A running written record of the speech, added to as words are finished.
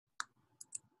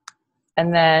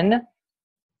and then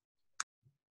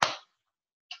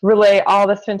relay all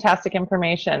this fantastic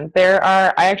information.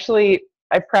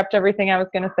 I prepped everything I was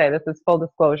going to say. This is full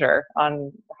disclosure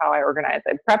on how I organize.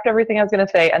 I prepped everything I was going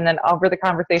to say, and then over the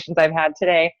conversations I've had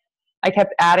today, I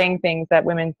kept adding things that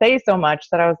women say so much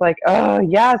that I was like, oh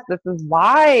yes, this is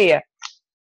why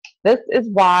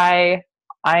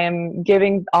I am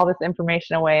giving all this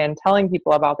information away and telling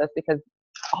people about this, because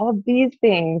all of these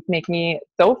things make me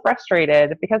so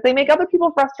frustrated because they make other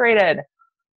people frustrated.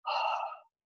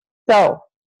 So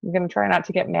I'm going to try not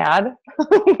to get mad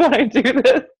when I do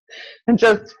this and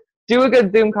just do a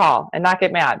good Zoom call and not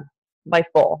get mad. Life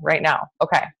goal right now.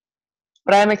 Okay.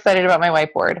 But I'm excited about my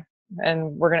whiteboard, and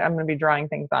I'm going to be drawing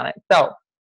things on it. So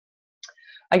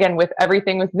again, with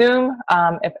everything with Zoom,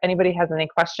 if anybody has any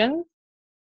questions,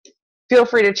 feel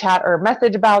free to chat or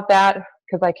message about that,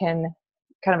 because I can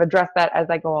kind of address that as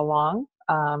I go along.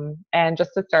 And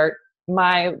just to start,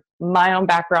 my own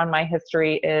background, my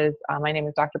history is, my name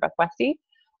is Dr. Beth Westy.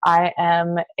 I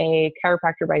am a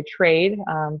chiropractor by trade,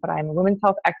 but I'm a women's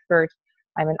health expert.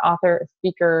 I'm an author, a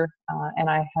speaker, and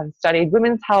I have studied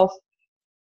women's health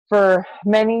for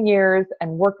many years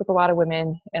and worked with a lot of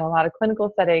women in a lot of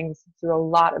clinical settings through a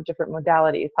lot of different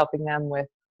modalities, helping them with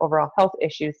overall health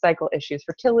issues, cycle issues,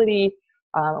 fertility.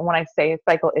 And when I say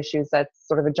cycle issues, that's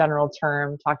sort of a general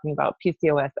term talking about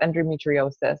PCOS,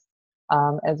 endometriosis,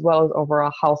 as well as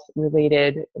overall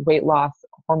health-related, weight loss,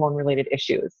 hormone-related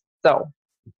issues. So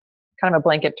kind of a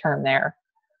blanket term there.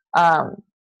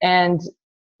 And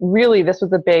really, this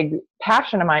was a big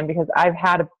passion of mine because I've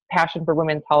had a passion for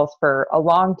women's health for a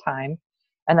long time.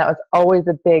 And that was always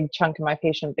a big chunk of my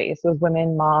patient base, was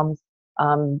women, moms,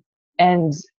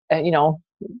 and,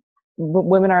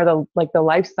 women are the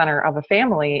life center of a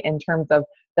family in terms of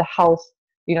the health,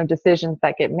 decisions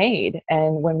that get made.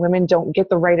 And when women don't get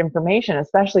the right information,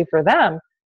 especially for them,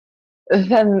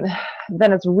 then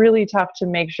it's really tough to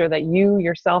make sure that you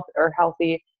yourself are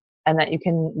healthy and that you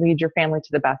can lead your family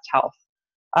to the best health.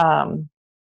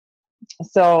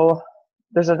 So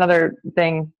there's another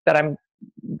thing that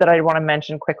I want to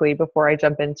mention quickly before I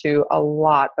jump into a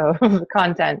lot of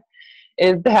content,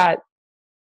 is that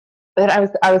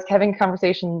I was having a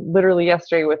conversation literally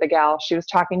yesterday with a gal. She was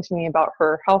talking to me about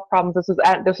her health problems.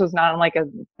 This was not in like a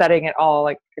setting at all,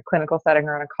 like a clinical setting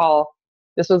or on a call.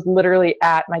 This was literally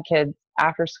at my kids'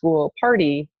 after school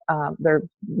party.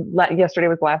 Yesterday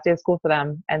was the last day of school for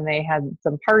them, and they had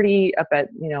some party up at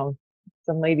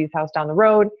some lady's house down the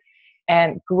road,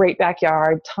 and great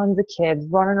backyard, tons of kids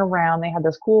running around. They had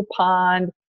this cool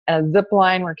pond and a zip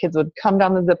line where kids would come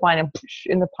down the zip line and push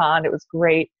in the pond. It was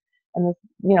great. And this,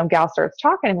 gal starts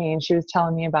talking to me, and she was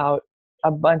telling me about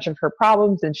a bunch of her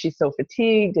problems, and she's so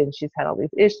fatigued, and she's had all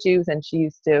these issues, and she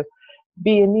used to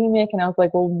be anemic. And I was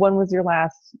like, well, when was your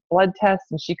last blood test?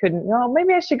 And she couldn't,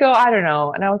 maybe I should go, I don't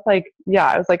know. And I was like, yeah,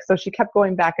 I was like, so she kept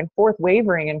going back and forth,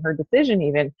 wavering in her decision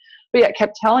even, but yet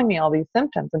kept telling me all these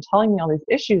symptoms and telling me all these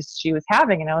issues she was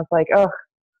having. And I was like, oh,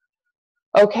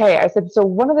 okay. I said, so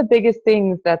one of the biggest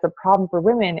things that's a problem for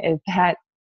women is that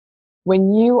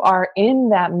when you are in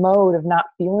that mode of not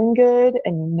feeling good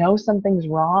and something's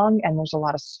wrong and there's a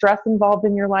lot of stress involved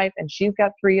in your life, and she's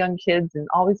got 3 young kids and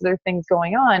all these other things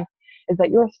going on, is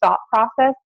that your thought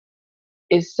process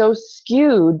is so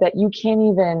skewed that you can't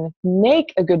even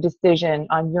make a good decision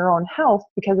on your own health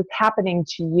because it's happening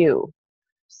to you.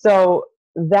 So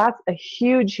that's a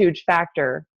huge, huge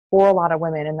factor for a lot of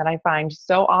women, and that I find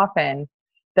so often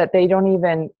that they don't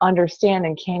even understand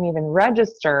and can't even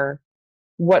register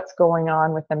what's going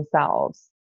on with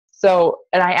themselves. So,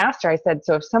 and I asked her, I said,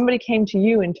 so if somebody came to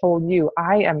you and told you,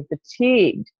 I am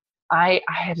fatigued, I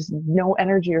have no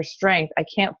energy or strength, I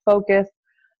can't focus,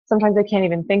 sometimes I can't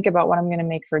even think about what I'm going to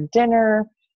make for dinner,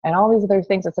 and all these other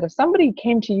things. I said, if somebody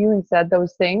came to you and said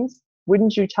those things,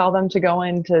 wouldn't you tell them to go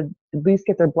in to at least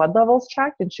get their blood levels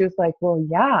checked? And she was like, well,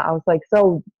 yeah. I was like,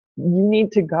 so you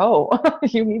need to go.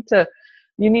 you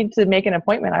need to make an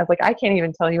appointment. I was like, I can't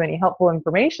even tell you any helpful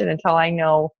information until I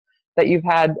know that you've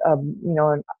had,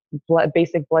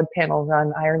 basic blood panel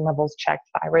run, iron levels checked,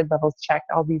 thyroid levels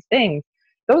checked, all these things.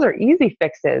 Those are easy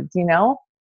fixes,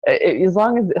 as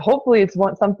long as hopefully it's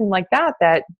something like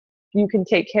that you can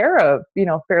take care of,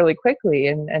 fairly quickly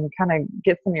and kind of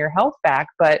get some of your health back.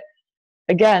 But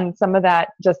again, some of that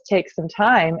just takes some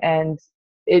time, and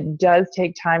it does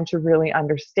take time to really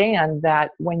understand that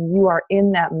when you are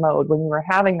in that mode, when you are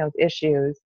having those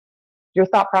issues, your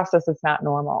thought process is not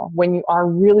normal. When you are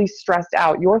really stressed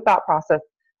out, your thought process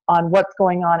on what's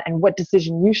going on and what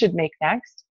decision you should make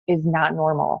next is not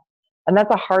normal. And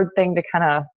that's a hard thing to kind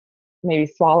of maybe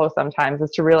swallow sometimes, is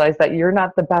to realize that you're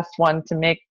not the best one to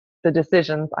make the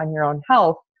decisions on your own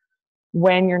health.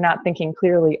 when you're not thinking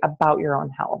clearly about your own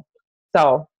health.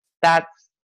 So that's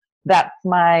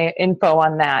my info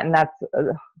on that. And that's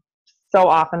so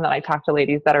often that I talk to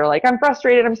ladies that are like, I'm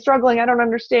frustrated, I'm struggling, I don't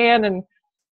understand. And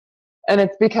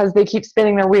it's because they keep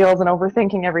spinning their wheels and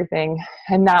overthinking everything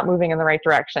and not moving in the right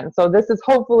direction. So this is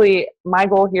hopefully, my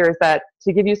goal here is that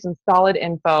to give you some solid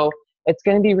info. It's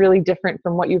going to be really different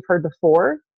from what you've heard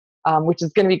before, which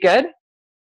is going to be good.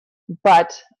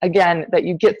 But again, that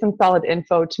you get some solid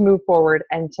info to move forward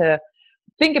and to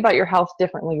think about your health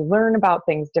differently, learn about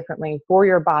things differently for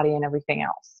your body and everything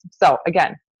else. So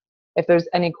again, if there's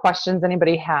any questions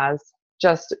anybody has,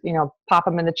 just, pop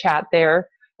them in the chat there.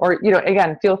 Or,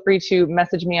 again, feel free to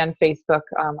message me on Facebook.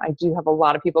 I do have a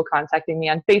lot of people contacting me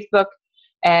on Facebook,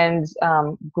 and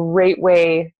great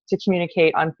way to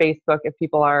communicate on Facebook if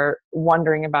people are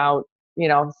wondering about,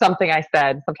 something I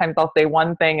said. Sometimes I'll say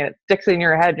one thing and it sticks in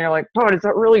your head and you're like, oh, is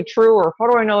that really true? Or how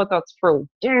do I know that that's true?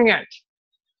 Dang it.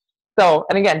 So,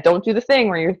 and again, don't do the thing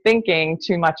where you're thinking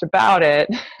too much about it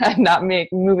and not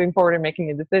moving forward and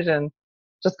making a decision.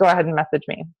 Just go ahead and message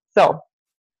me. So,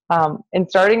 in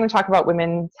starting to talk about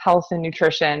women's health and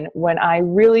nutrition, when I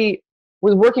really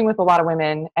was working with a lot of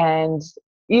women, and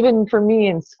even for me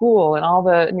in school and all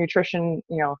the nutrition,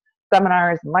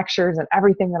 seminars and lectures and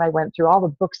everything that I went through, all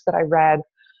the books that I read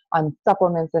on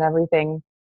supplements and everything,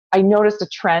 I noticed a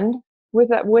trend with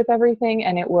everything.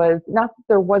 And it was not that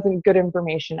there wasn't good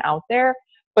information out there,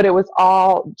 but it was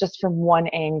all just from one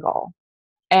angle.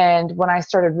 And when I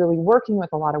started really working with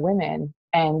a lot of women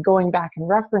and going back and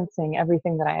referencing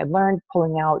everything that I had learned,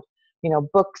 pulling out,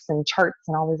 books and charts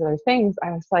and all these other things,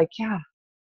 I was like, yeah,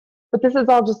 but this is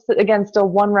all just, again, still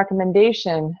one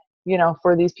recommendation,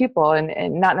 for these people,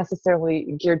 and not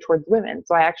necessarily geared towards women.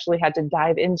 So I actually had to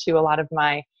dive into a lot of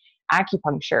my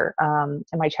acupuncture and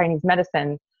my Chinese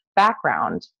medicine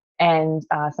background, and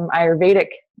some Ayurvedic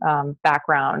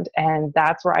background. And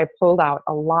that's where I pulled out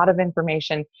a lot of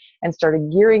information and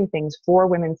started gearing things for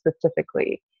women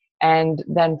specifically. And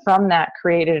then from that,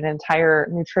 created an entire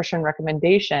nutrition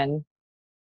recommendation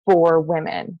for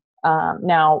women.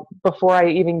 Now, before I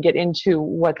even get into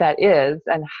what that is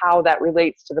and how that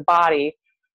relates to the body,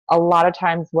 a lot of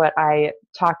times what I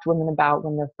talk to women about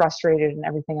when they're frustrated and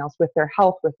everything else with their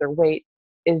health, with their weight,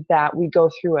 is that we go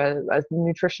through a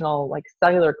nutritional, like,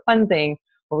 cellular cleansing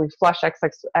where we flush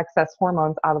excess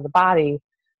hormones out of the body.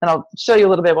 And I'll show you a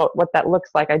little bit what that looks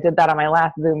like. I did that on my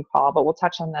last Zoom call, but we'll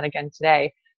touch on that again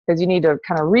today, because you need to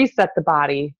kind of reset the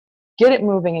body, get it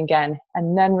moving again,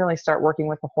 and then really start working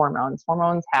with the hormones.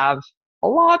 Hormones have a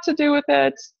lot to do with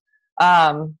it.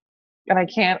 And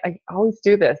I always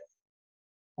do this.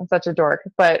 I'm such a dork,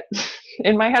 but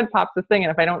in my head pops this thing,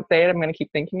 and if I don't say it, I'm going to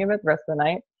keep thinking of it the rest of the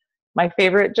night. My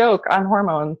favorite joke on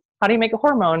hormones: how do you make a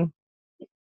hormone?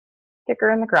 Kick her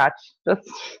in the crotch. Just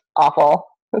awful.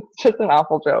 It's just an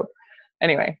awful joke.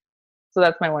 Anyway, so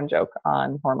that's my one joke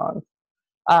on hormones.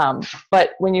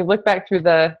 But when you look back through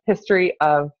the history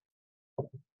of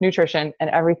nutrition, and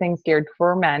everything's geared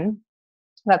for men,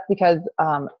 that's because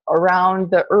around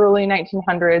the early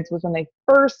 1900s was when they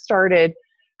first started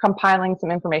compiling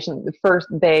some information. The first,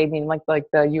 they mean like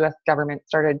the US government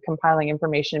started compiling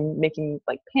information, making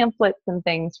like pamphlets and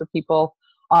things for people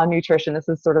on nutrition. This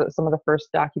is sort of some of the first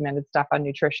documented stuff on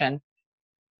nutrition.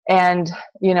 And,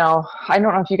 I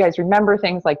don't know if you guys remember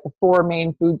things like the 4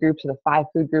 main food groups, or the 5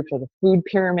 food groups, or the food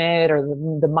pyramid, or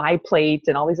the My Plate,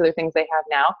 and all these other things they have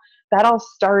now. That all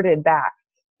started back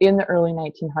in the early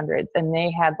 1900s, and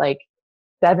they had like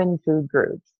 7 food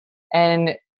groups.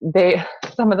 And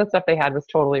some of the stuff they had was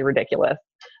totally ridiculous.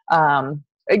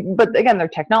 But again, their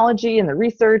technology and the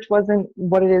research wasn't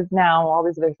what it is now, all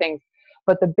these other things.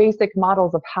 But the basic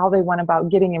models of how they went about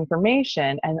getting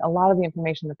information, and a lot of the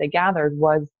information that they gathered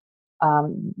was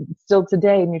still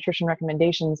today, nutrition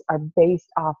recommendations are based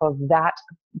off of that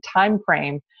time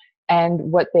frame and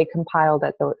what they compiled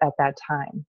at that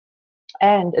time.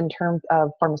 And in terms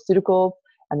of pharmaceuticals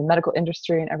and the medical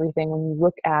industry and everything, when you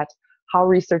look at how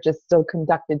research is still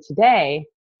conducted today,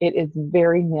 it is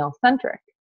very male-centric,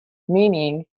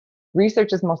 meaning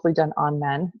research is mostly done on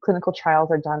men. Clinical trials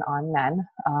are done on men.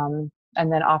 And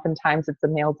then oftentimes it's a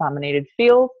male-dominated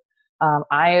field.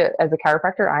 I, as a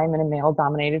chiropractor, I am in a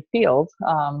male-dominated field.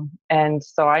 And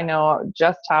so I know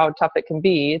just how tough it can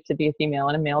be to be a female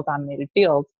in a male-dominated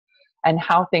field, and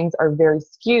how things are very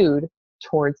skewed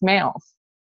towards males.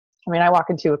 I mean, I walk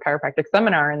into a chiropractic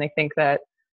seminar and they think that,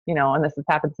 and this has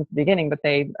happened since the beginning, but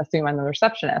they assume I'm the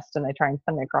receptionist, and they try and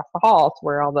send me across the hall to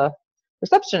where all the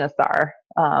receptionists are.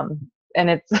 And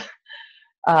it's,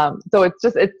 so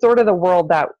it's sort of the world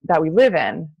that we live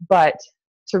in. But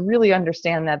to really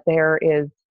understand that there is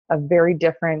a very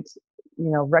different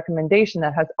recommendation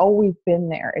that has always been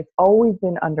there. It's always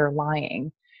been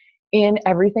underlying in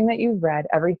everything that you've read,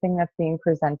 everything that's being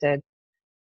presented,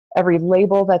 every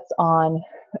label that's on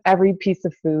every piece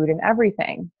of food and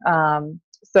everything.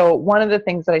 So one of the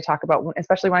things that I talk about,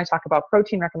 especially when I talk about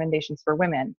protein recommendations for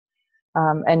women,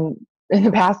 and in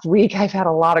the past week, I've had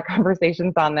a lot of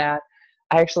conversations on that.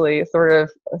 I actually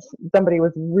somebody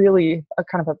was really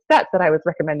kind of upset that I was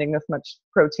recommending this much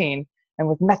protein and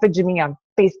was messaging me on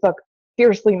Facebook,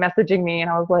 fiercely messaging me. And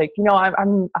I was like,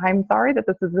 I'm sorry that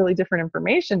this is really different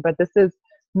information, but this is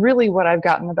really what I've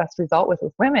gotten the best result with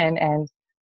women. And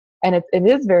it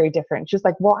is very different. She's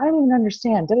like, well, I don't even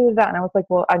understand. Da, da, da, da. And I was like,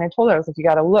 well, and I told her, I was like, you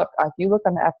got to look. If you look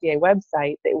on the FDA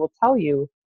website, they will tell you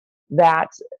that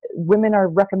women are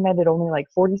recommended only like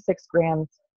 46 grams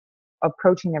of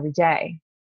protein every day,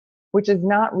 which is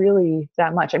not really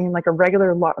that much. I mean, like a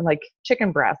regular, like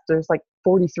chicken breast, there's like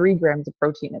 43 grams of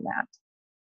protein in that.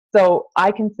 So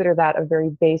I consider that a very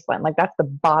baseline. Like that's the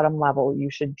bottom level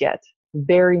you should get,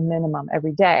 very minimum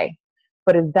every day.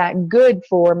 But is that good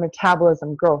for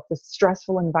metabolism growth, the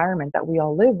stressful environment that we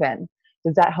all live in?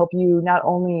 Does that help you not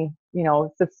only,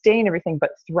 sustain everything,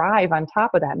 but thrive on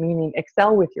top of that, meaning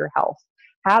excel with your health,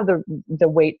 have the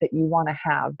weight that you want to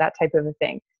have, that type of a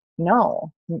thing?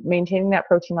 No, maintaining that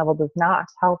protein level does not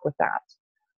help with that.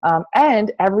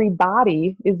 And every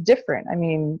body is different. I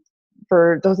mean,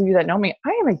 for those of you that know me, I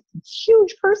am a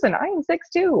huge person. I am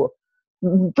 6'2".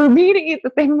 For me to eat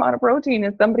the same amount of protein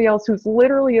as somebody else who's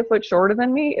literally a foot shorter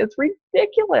than me, it's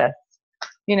ridiculous.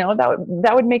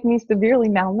 That would make me severely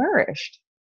malnourished.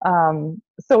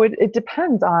 So it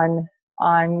depends on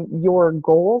your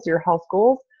goals, your health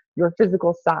goals, your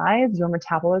physical size, your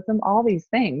metabolism, all these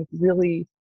things really,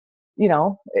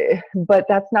 but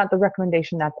that's not the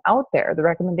recommendation that's out there. The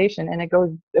recommendation, and it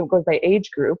goes by age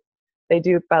group. They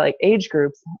do it by like age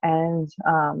groups. And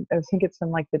I think it's from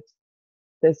like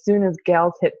as soon as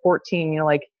gals hit 14,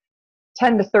 like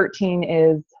 10 to 13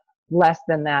 is less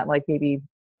than that, like maybe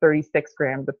 36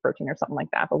 grams of protein or something like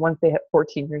that. But once they hit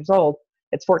 14 years old,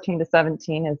 it's 14 to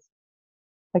 17 is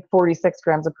like 46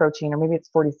 grams of protein, or maybe it's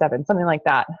 47, something like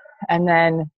that. And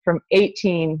then from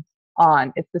 18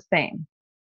 on, it's the same.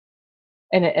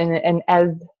 And as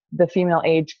the female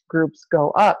age groups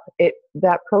go up,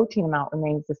 that protein amount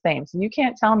remains the same. So you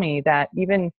can't tell me that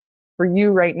even for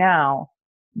you right now,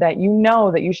 that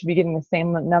that you should be getting the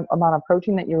same amount of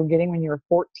protein that you were getting when you were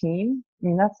 14. I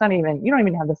mean, you don't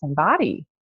even have the same body.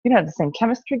 You don't have the same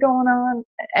chemistry going on,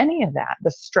 any of that.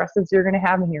 The stresses you're going to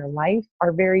have in your life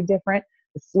are very different.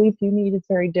 The sleep you need is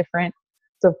very different.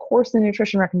 So of course the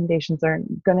nutrition recommendations are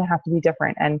going to have to be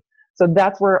different. And so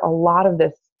that's where a lot of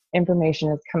this information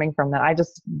is coming from, that I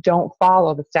just don't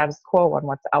follow the status quo on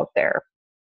what's out there.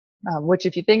 Which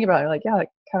if you think about it, like, yeah, it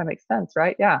kind of makes sense,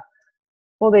 right? Yeah.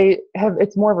 Well,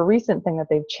 it's more of a recent thing that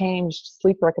they've changed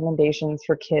sleep recommendations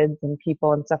for kids and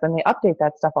people and stuff, and they update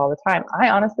that stuff all the time. I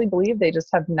honestly believe they just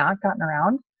have not gotten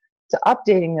around to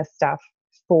updating this stuff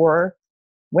for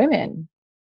women.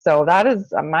 So that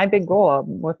is my big goal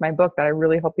with my book, that I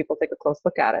really hope people take a close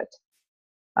look at it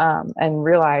and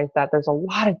realize that there's a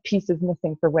lot of pieces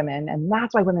missing for women, and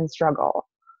that's why women struggle.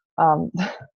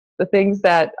 The things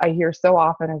that I hear so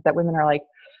often is that women are like,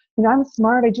 I'm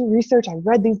smart, I do research, I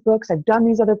read these books, I've done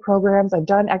these other programs, I've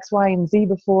done X, Y, and Z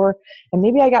before, and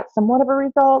maybe I got somewhat of a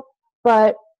result,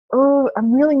 but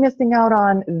I'm really missing out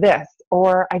on this,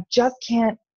 or I just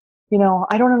can't,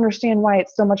 I don't understand why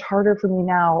it's so much harder for me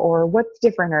now, or what's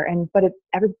different,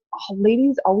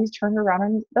 ladies always turn around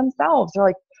on themselves. They're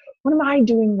like, what am I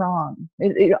doing wrong?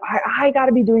 I got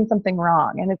to be doing something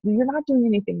wrong. And if you're not doing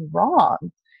anything wrong,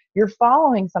 you're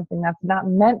following something that's not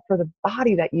meant for the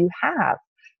body that you have,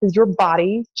 because your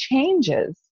body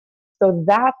changes. So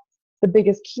that's the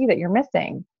biggest key that you're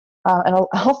missing. And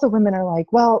also women are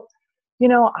like, well,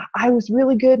 I was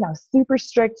really good and I was super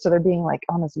strict. So they're being like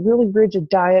on this really rigid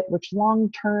diet, which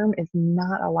long-term is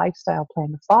not a lifestyle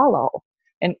plan to follow.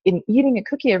 And in eating a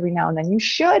cookie every now and then, you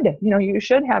should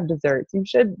have desserts. You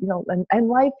should, and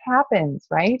life happens,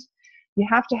 right? You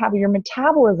have to have your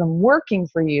metabolism working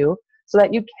for you so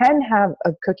that you can have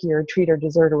a cookie or a treat or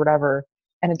dessert or whatever,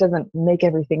 and it doesn't make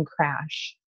everything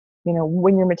crash.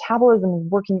 When your metabolism is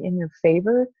working in your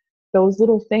favor, those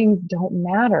little things don't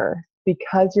matter,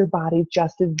 because your body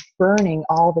just is burning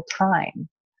all the time.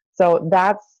 So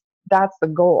that's the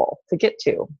goal to get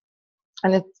to.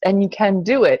 And you can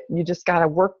do it. You just got to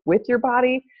work with your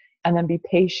body and then be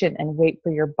patient and wait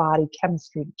for your body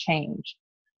chemistry to change.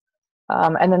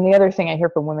 And then the other thing I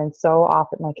hear from women so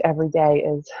often, like every day,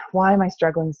 is, why am I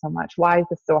struggling so much? Why is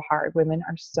this so hard? Women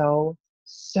are so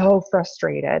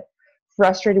frustrated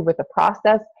with the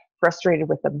process, frustrated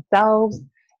with themselves,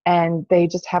 and they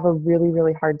just have a really,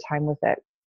 really hard time with it.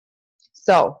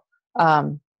 So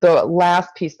the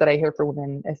last piece that I hear for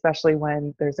women, especially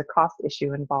when there's a cost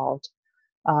issue involved,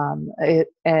 and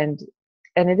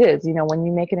it is, you know, when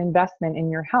you make an investment in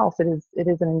your health, it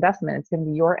is an investment. It's going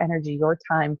to be your energy, your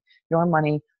time, your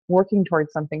money working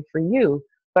towards something for you.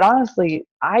 But honestly,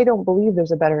 I don't believe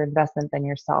there's a better investment than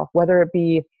yourself, whether it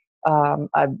be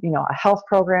a health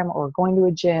program, or going to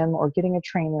a gym, or getting a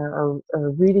trainer, or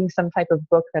reading some type of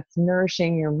book that's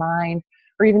nourishing your mind,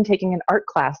 or even taking an art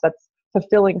class that's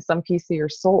fulfilling some piece of your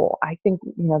soul. I think,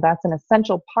 you know, that's an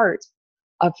essential part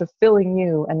of fulfilling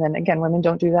you. And then again, women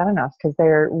don't do that enough because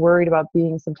they're worried about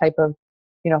being some type of,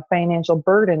 you know, financial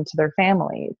burden to their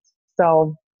families.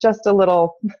 So just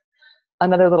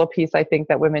another little piece I think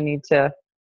that women need to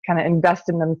kind of invest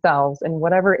in themselves in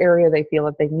whatever area they feel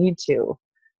that they need to.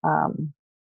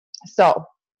 So,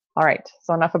 all right.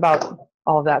 So enough about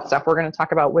all of that stuff. We're going to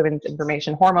talk about women's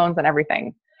information, hormones, and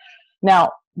everything.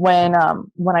 Now, when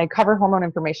I cover hormone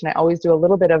information, I always do a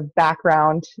little bit of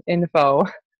background info,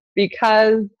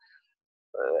 because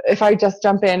if I just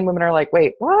jump in, women are like,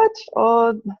 wait, what?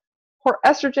 Oh,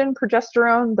 estrogen,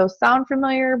 progesterone, those sound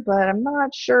familiar, but I'm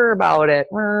not sure about it.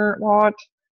 What?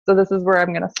 So this is where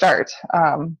I'm going to start.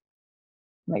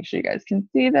 Make sure you guys can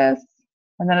see this.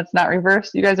 And then it's not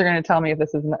reversed. You guys are going to tell me if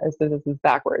this is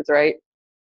backwards, right?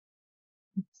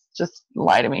 Just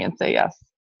lie to me and say yes.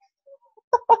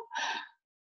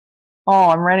 Oh,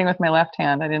 I'm writing with my left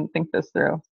hand. I didn't think this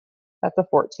through. That's a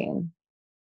 14.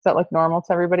 Is that like normal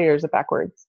to everybody, or is it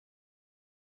backwards?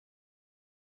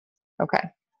 Okay.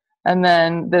 And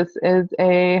then this is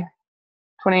a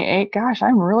 28. Gosh,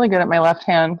 I'm really good at my left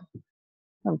hand.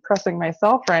 I'm pressing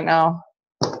myself right now.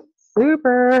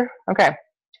 Super. Okay.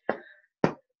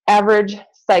 Average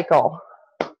cycle,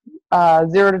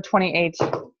 0 to 28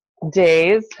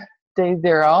 days, day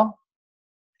 0.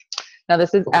 Now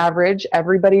this is average.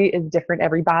 Everybody is different.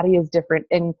 Every body is different.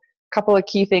 And a couple of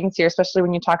key things here, especially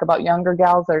when you talk about younger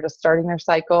gals that are just starting their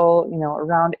cycle, you know,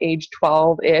 around age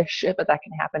 12-ish, but that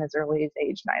can happen as early as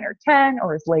age 9 or 10,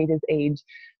 or as late as age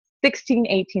 16,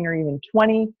 18, or even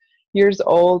 20 years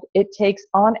old. It takes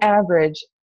on average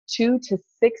 2 to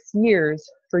 6 years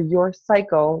for your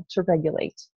cycle to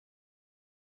regulate.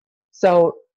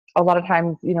 So a lot of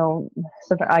times, you know,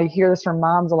 I hear this from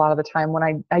moms a lot of the time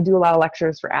when I do a lot of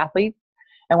lectures for athletes.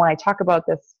 And when I talk about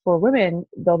this for women,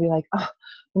 they'll be like, oh,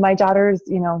 my daughter's,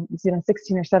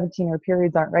 16 or 17, her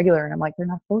periods aren't regular. And I'm like, they're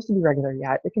not supposed to be regular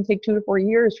yet. It can take 2 to 4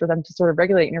 years for them to sort of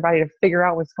regulate in your body to figure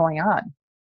out what's going on.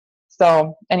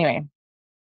 So anyway,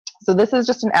 so this is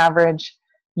just an average.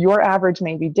 Your average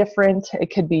may be different.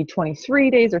 It could be 23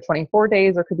 days or 24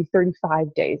 days, or it could be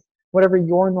 35 days. Whatever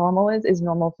your normal is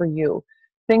normal for you.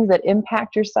 Things that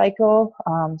impact your cycle,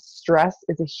 stress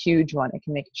is a huge one. It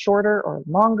can make it shorter or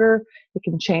longer. It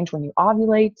can change when you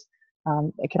ovulate.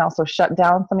 It can also shut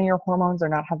down some of your hormones or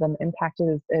not have them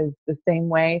impacted as the same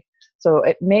way. So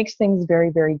it makes things very,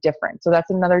 very different. So that's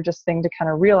another just thing to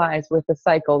kind of realize with the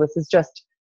cycle. This is just,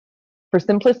 for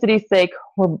simplicity's sake,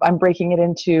 I'm breaking it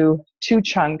into 2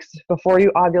 chunks: before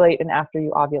you ovulate and after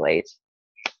you ovulate.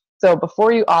 So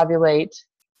before you ovulate,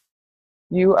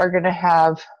 you are going to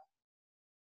have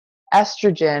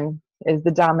estrogen is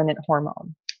the dominant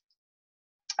hormone.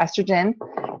 Estrogen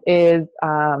is,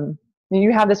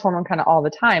 you have this hormone kind of all the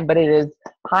time, but it is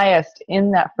highest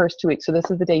in that first 2 weeks. So this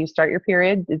is the day you start your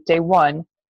period, it's day 1,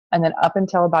 and then up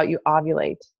until about you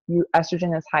ovulate,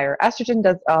 estrogen is higher. Estrogen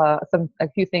does a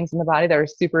few things in the body that are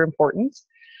super important.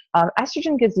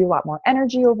 Estrogen gives you a lot more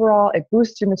energy overall. It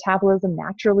boosts your metabolism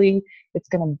naturally. It's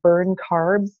going to burn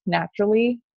carbs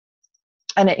naturally.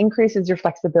 And it increases your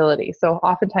flexibility. So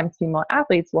oftentimes female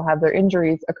athletes will have their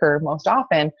injuries occur most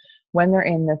often when they're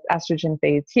in this estrogen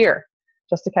phase here,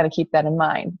 just to kind of keep that in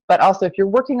mind. But also, if you're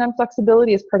working on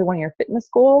flexibility as part of one of your fitness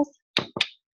goals,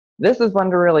 this is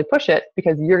one to really push it,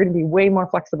 because you're going to be way more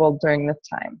flexible during this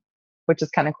time, which is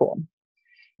kind of cool.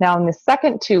 Now, in the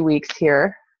second 2 weeks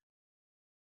here,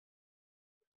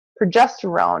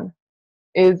 progesterone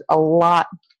is a lot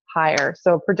higher.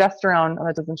 So progesterone,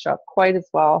 that doesn't show up quite as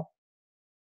well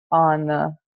on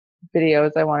the video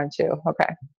as I wanted to. Okay.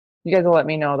 You guys will let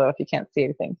me know though if you can't see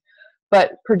anything.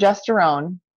 But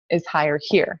progesterone is higher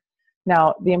here.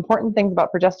 Now, the important thing about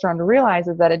progesterone to realize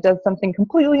is that it does something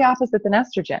completely opposite than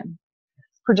estrogen.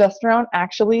 Progesterone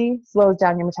actually slows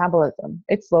down your metabolism.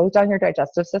 It slows down your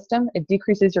digestive system. It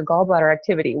decreases your gallbladder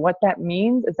activity. What that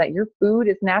means is that your food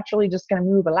is naturally just going to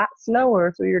move a lot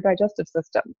slower through your digestive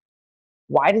system.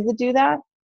 Why does it do that?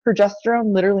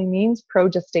 Progesterone literally means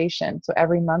progestation. So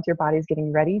every month your body's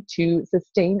getting ready to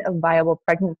sustain a viable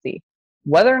pregnancy.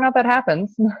 Whether or not that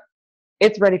happens,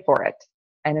 it's ready for it.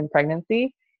 And in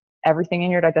pregnancy, everything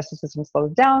in your digestive system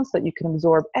slows down so that you can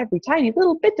absorb every tiny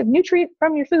little bit of nutrient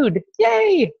from your food.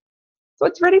 Yay! So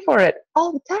it's ready for it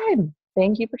all the time.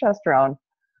 Thank you, progesterone.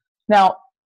 Now,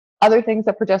 other things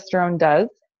that progesterone does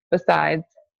besides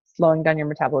slowing down your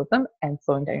metabolism and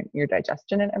slowing down your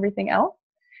digestion and everything else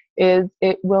is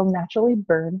it will naturally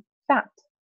burn fat.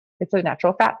 It's a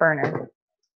natural fat burner.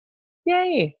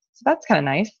 Yay! So that's kind of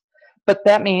nice. But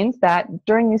that means that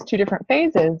during these two different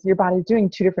phases, your body's doing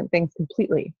two different things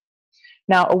completely.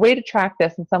 Now, a way to track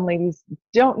this, and some ladies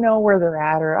don't know where they're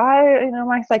at, or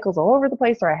my cycle's all over the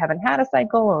place, or I haven't had a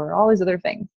cycle, or all these other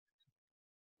things.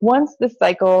 Once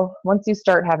you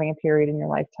start having a period in your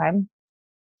lifetime,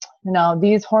 now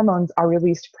these hormones are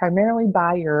released primarily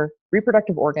by your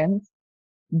reproductive organs,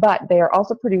 but they are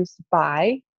also produced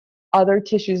by other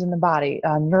tissues in the body,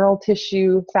 neural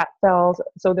tissue, fat cells.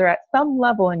 So they're at some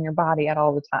level in your body at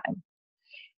all the time.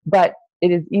 But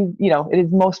it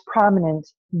is most prominent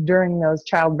during those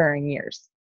childbearing years.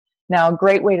 Now, a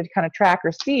great way to kind of track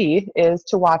or see is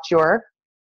to watch your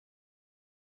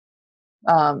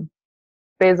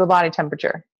basal body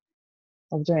temperature.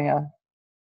 I'm doing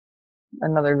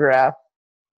another graph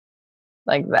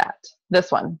like that.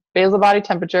 This one, basal body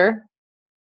temperature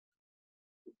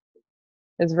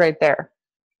is right there.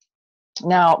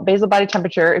 Now, basal body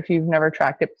temperature, if you've never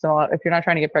tracked it, so if you're not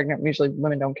trying to get pregnant, usually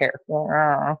women don't care.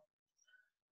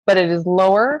 But it is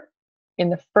lower in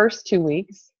the first 2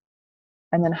 weeks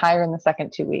and then higher in the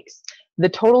second 2 weeks. The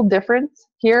total difference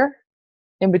here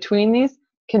in between these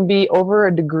can be over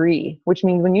a degree, which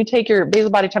means when you take your basal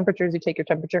body temperatures, you take your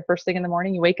temperature first thing in the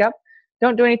morning, you wake up,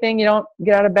 don't do anything, you don't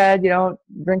get out of bed, you don't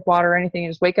drink water or anything, you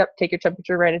just wake up, take your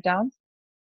temperature, write it down,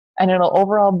 and it'll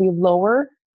overall be lower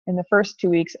in the first 2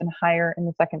 weeks and higher in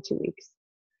the second 2 weeks.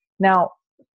 Now,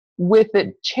 with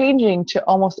it changing to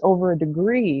almost over a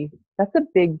degree, that's a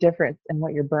big difference in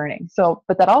what you're burning. So,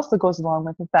 but that also goes along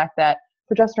with the fact that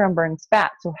progesterone burns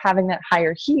fat. So having that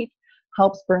higher heat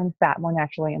helps burn fat more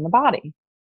naturally in the body,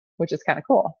 which is kind of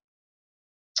cool.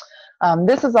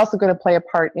 This is also going to play a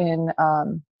part in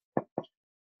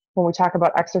when we talk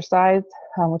about exercise,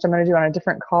 which I'm going to do on a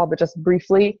different call, but just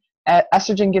briefly,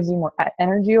 estrogen gives you more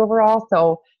energy overall.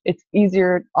 So it's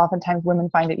easier, oftentimes women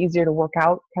find it easier to work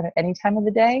out kind of any time of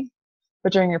the day.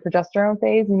 But during your progesterone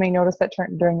phase, you may notice that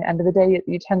during the end of the day,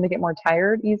 you tend to get more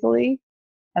tired easily.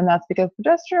 And that's because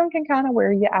progesterone can kind of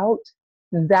wear you out,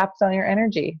 zaps on your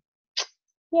energy.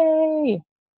 Yay!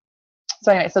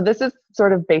 So anyway, so this is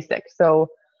sort of basic. So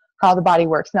how the body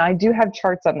works. Now I do have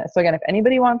charts on this. So again, if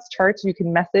anybody wants charts, you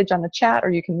can message on the chat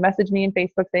or you can message me in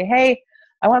Facebook, say, hey,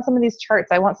 I want some of these charts.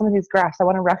 I want some of these graphs. I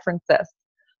want to reference this.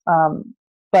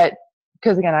 But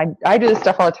because again, I do this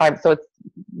stuff all the time. So it's,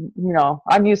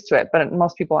 I'm used to it, but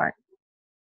most people aren't.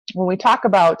 When we talk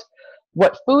about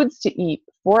what foods to eat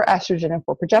for estrogen and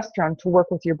for progesterone to work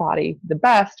with your body the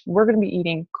best, we're going to be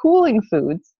eating cooling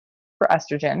foods for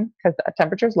estrogen because the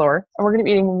temperature is lower, and we're going to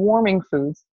be eating warming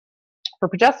foods for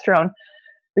progesterone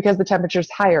because the temperature is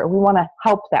higher. We want to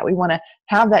help that. We want to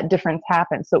have that difference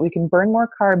happen so we can burn more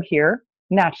carb here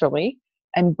naturally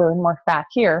and burn more fat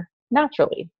here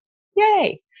naturally.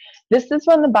 Yay! This is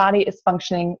when the body is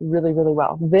functioning really, really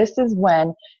well. This is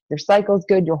when your cycle is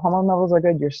good, your hormone levels are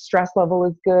good, your stress level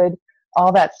is good,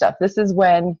 all that stuff. This is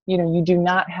when, you do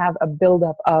not have a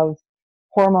buildup of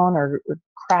hormone or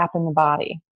crap in the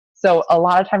body. So a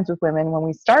lot of times with women, when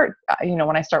we start,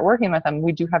 when I start working with them,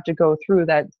 we do have to go through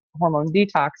that hormone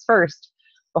detox first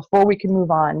before we can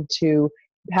move on to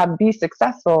be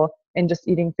successful in just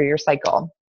eating through your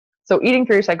cycle. So eating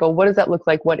through your cycle, what does that look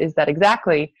like? What is that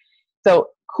exactly? So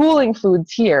cooling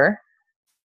foods here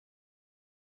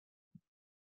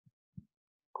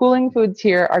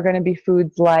are going to be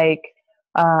foods like,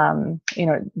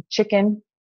 chicken,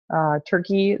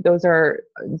 turkey. Those are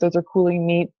cooling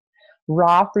meats.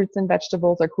 Raw fruits and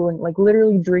vegetables are cooling, like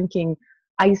literally drinking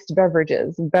iced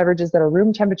beverages that are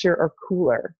room temperature or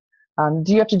cooler.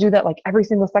 Do you have to do that like every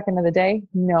single second of the day?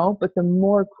 No, but the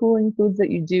more cooling foods that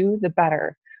you do, the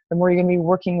better. The more you're going to be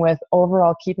working with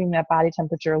overall keeping that body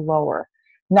temperature lower.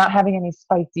 Not having any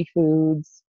spicy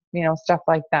foods, stuff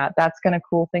like that. That's going to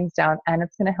cool things down, and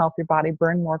it's going to help your body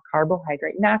burn more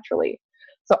carbohydrate naturally.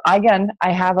 So again,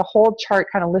 I have a whole chart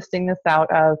kind of listing this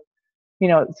out of,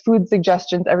 food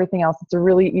suggestions, everything else. It's a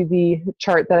really easy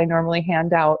chart that I normally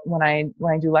hand out when I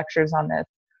do lectures on this,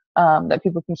 that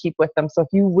people can keep with them. So if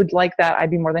you would like that,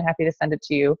 I'd be more than happy to send it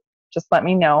to you. Just let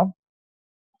me know.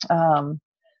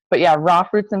 But yeah, raw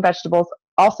fruits and vegetables.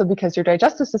 Also, because your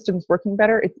digestive system is working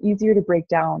better, it's easier to break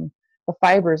down the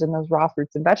fibers in those raw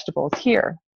fruits and vegetables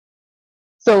here.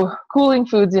 So cooling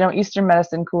foods, Eastern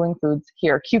medicine cooling foods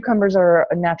here. Cucumbers are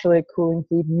naturally a cooling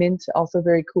food. Mint also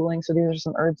very cooling. So these are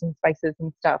some herbs and spices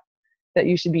and stuff that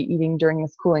you should be eating during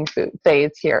this cooling food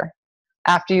phase here.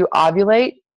 After you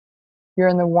ovulate, you're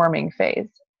in the warming phase,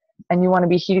 and you want to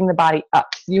be heating the body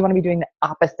up. So you want to be doing the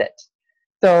opposite.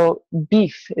 So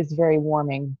beef is very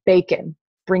warming. Bacon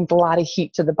brings a lot of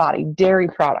heat to the body. Dairy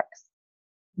products,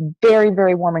 very,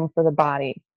 very warming for the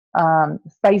body.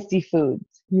 Spicy foods.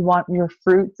 You want your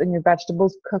fruits and your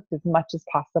vegetables cooked as much as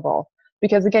possible,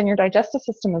 because again, your digestive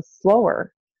system is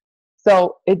slower.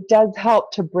 So it does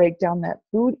help to break down that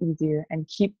food easier and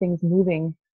keep things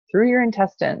moving through your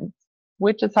intestines,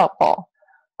 which is helpful.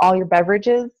 All your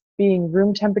beverages being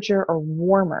room temperature or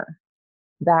warmer,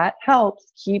 that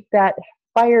helps keep that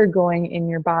fire going in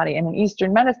your body. And in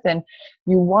Eastern medicine,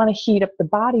 you want to heat up the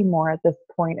body more at this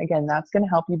point. Again, that's going to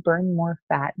help you burn more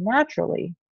fat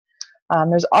naturally.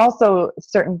 There's also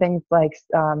certain things like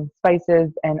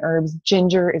spices and herbs.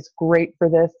 Ginger is great for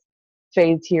this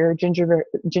phase here. Ginger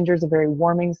is a very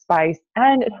warming spice,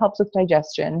 and it helps with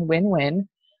digestion. Win-win.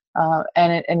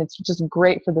 And it's just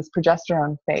great for this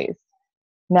progesterone phase.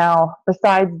 Now,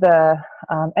 besides the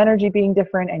energy being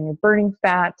different and you're burning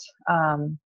fat,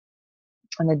 and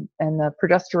the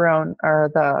progesterone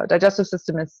or the digestive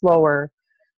system is slower,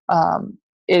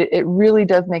 it really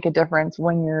does make a difference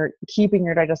when you're keeping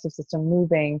your digestive system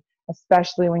moving,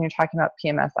 especially when you're talking about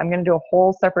PMS. I'm going to do a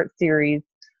whole separate series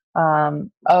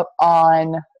on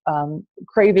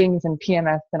cravings and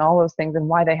PMS and all those things and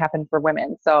why they happen for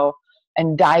women. So,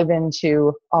 and dive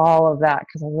into all of that,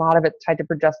 because a lot of it's tied to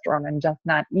progesterone and just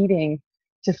not eating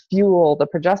to fuel the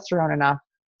progesterone enough.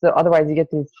 So otherwise you get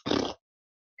these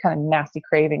kind of nasty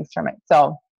cravings from it.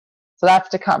 So that's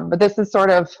to come. But this is sort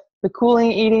of the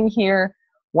cooling eating here,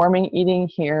 warming eating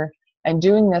here, and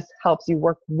doing this helps you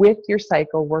work with your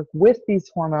cycle, work with these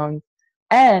hormones,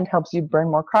 and helps you burn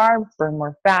more carbs, burn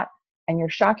more fat, and you're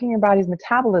shocking your body's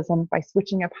metabolism by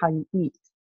switching up how you eat.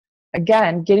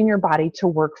 Again, getting your body to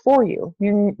work for you.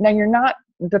 Now, you're not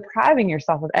depriving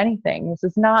yourself of anything. This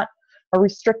is not a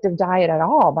restrictive diet at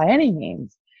all by any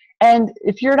means. And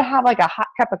if you're to have like a hot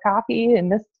cup of coffee in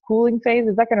this cooling phase,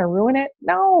 is that going to ruin it?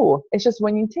 No. It's just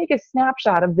when you take a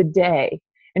snapshot of the day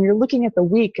and you're looking at the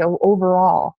week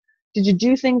overall, did you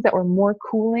do things that were more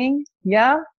cooling?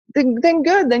 Yeah? Then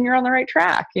good. Then you're on the right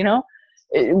track,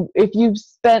 If you've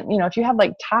spent, if you had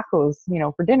like tacos,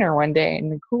 for dinner one day in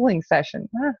the cooling session,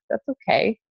 that's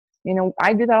okay.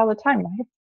 I do that all the time. I have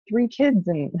 3 kids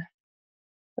and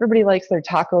everybody likes their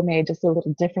taco made just a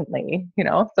little differently,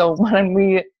 So when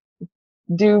we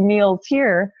do meals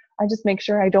here, I just make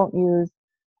sure I don't use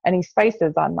any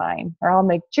spices on mine, or I'll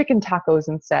make chicken tacos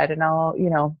instead, and I'll,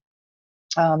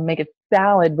 make a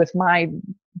salad with my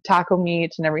taco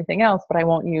meat and everything else, but I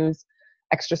won't use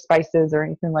extra spices or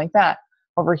anything like that.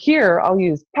 Over here, I'll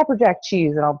use pepper jack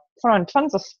cheese and I'll put on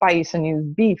tons of spice and use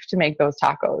beef to make those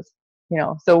tacos.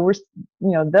 So we're,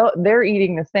 they're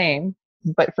eating the same,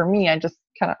 but for me, I just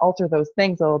kind of alter those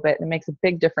things a little bit, and it makes a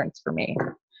big difference for me.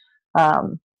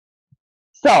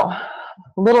 So a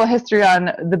little history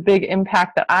on the big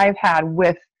impact that I've had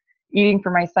with eating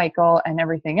for my cycle and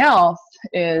everything else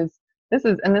is this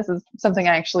is something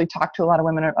I actually talk to a lot of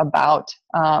women about.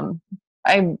 I'm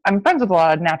friends with a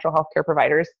lot of natural healthcare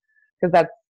providers, because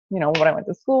that's, what I went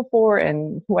to school for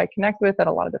and who I connect with at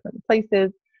a lot of different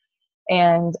places.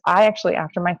 And I actually,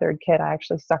 after my 3rd kid, I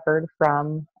actually suffered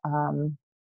from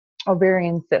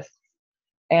ovarian cysts.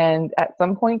 And at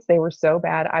some points they were so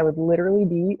bad, I would literally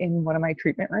be in one of my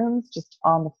treatment rooms just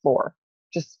on the floor,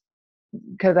 just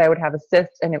because I would have a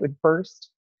cyst and it would burst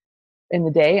in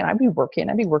the day, and I'd be working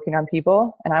on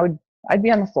people, and I'd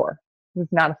be on the floor. It was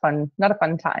not a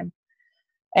fun time.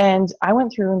 And I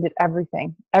went through and did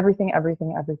everything.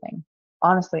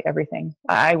 Honestly, everything.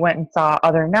 I went and saw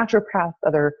other naturopaths,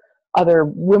 other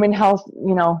women health,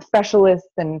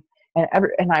 specialists, and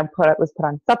I was put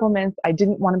on supplements. I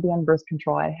didn't want to be on birth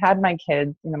control. I had my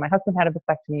kids. My husband had a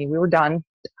vasectomy. We were done.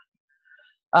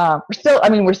 We're still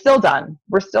done.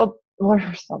 We're still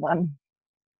done.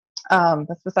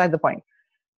 That's beside the point.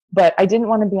 But I didn't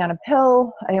want to be on a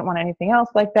pill. I didn't want anything else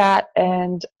like that.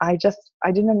 And I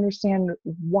didn't understand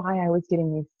why I was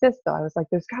getting these cysts. So I was like,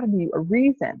 there's got to be a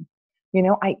reason.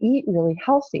 I eat really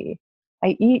healthy.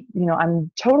 I eat, I'm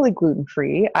totally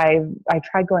gluten-free. I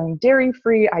tried going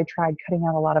dairy-free. I tried cutting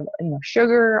out a lot of,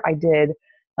 sugar. I did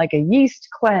like a yeast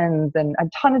cleanse and a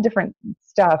ton of different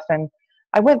stuff. And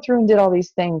I went through and did all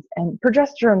these things, and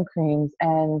progesterone creams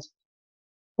and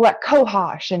black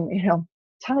cohosh and,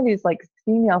 ton of these like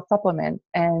female supplements,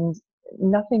 and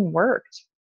nothing worked.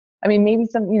 I mean, maybe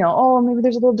some, oh, maybe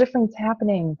there's a little difference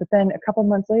happening, but then a couple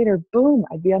months later, boom,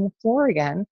 I'd be on the floor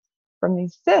again from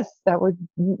these cysts that were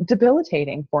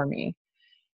debilitating for me.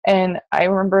 And I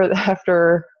remember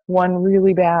after one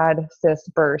really bad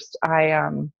cyst burst, I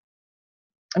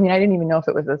mean, I didn't even know if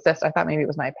it was a cyst. I thought maybe it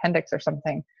was my appendix or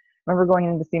something. I remember going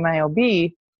in to see my OB,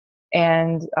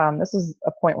 and this was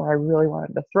a point where I really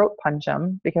wanted to throat punch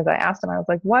him, because I asked him, I was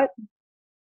like,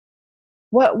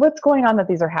 what's going on that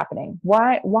these are happening?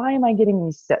 Why am I getting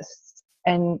these cysts?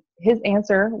 And his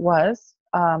answer was,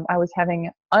 I was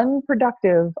having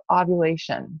unproductive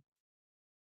ovulation.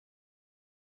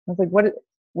 I was like,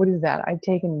 what is that? I've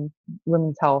taken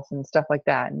women's health and stuff like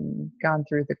that and gone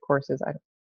through the courses.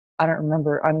 I don't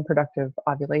remember unproductive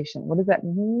ovulation. What does that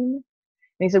mean?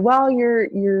 And he said, well,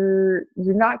 you're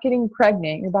not getting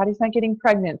pregnant. Your body's not getting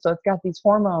pregnant. So it's got these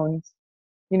hormones,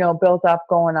 built up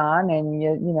going on, and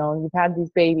you've had these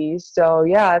babies. So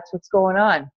yeah, that's what's going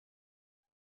on.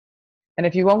 And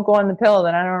if you won't go on the pill,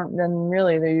 then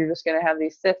really you're just going to have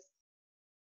these cysts.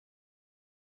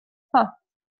 Huh.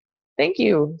 Thank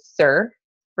you, sir,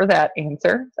 for that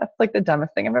answer. That's like the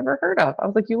dumbest thing I've ever heard of. I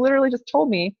was like, you literally just told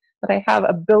me that I have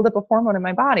a buildup of hormone in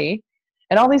my body,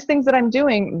 and all these things that I'm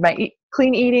doing, my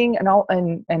clean eating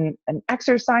and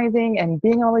exercising and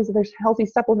being all these other healthy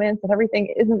supplements and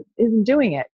everything isn't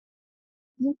doing it.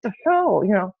 What the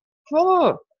hell,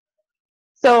 Oh.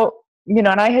 So, and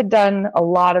I had done a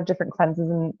lot of different cleanses,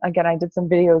 and again, I did some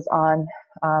videos on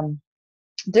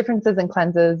differences in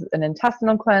cleanses, an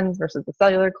intestinal cleanse versus a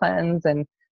cellular cleanse, and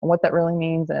what that really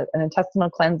means. An intestinal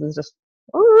cleanse is just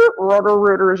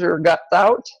rooters your guts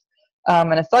out.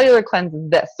 And a cellular cleanse is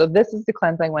this. So this is the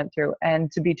cleanse I went through.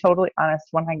 And to be totally honest,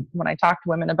 when I talk to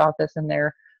women about this and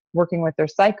they're working with their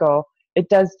cycle, it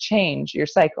does change your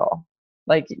cycle.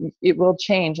 Like, it will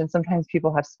change. And sometimes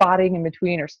people have spotting in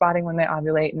between, or spotting when they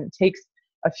ovulate, and it takes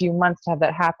a few months to have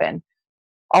that happen.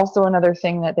 Also, another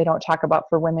thing that they don't talk about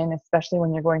for women, especially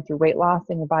when you're going through weight loss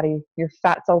and your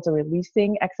fat cells are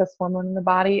releasing excess hormone in the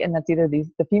body, and that's either the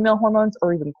female hormones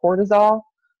or even cortisol.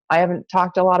 I haven't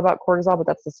talked a lot about cortisol, but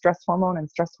that's the stress hormone, and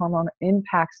stress hormone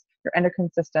impacts your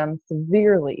endocrine system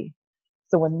severely.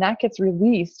 So when that gets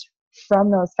released from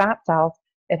those fat cells,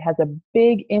 it has a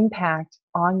big impact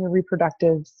on your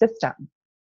reproductive system.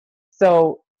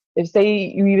 So if,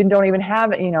 say, you even don't even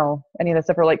have, any of this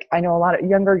stuff, or like, I know a lot of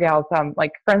younger gals,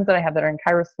 like friends that I have that are in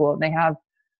Chiro school, and they have,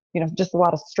 just a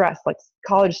lot of stress, like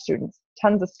college students,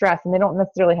 tons of stress, and they don't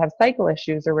necessarily have cycle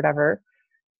issues or whatever,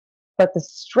 but the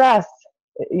stress,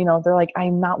 they're like,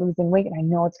 I'm not losing weight, and I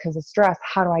know it's because of stress.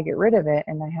 How do I get rid of it?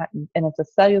 And it's a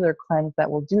cellular cleanse that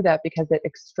will do that, because it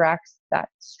extracts that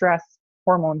stress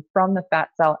hormone from the fat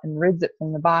cell and rids it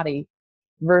from the body,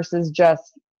 versus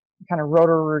just kind of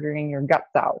rotor-rooting your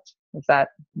guts out, if that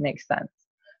makes sense.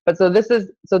 But so this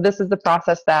is the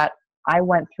process that I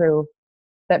went through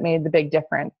that made the big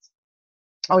difference.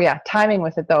 Oh yeah, timing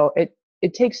with it though.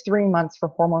 It takes 3 months for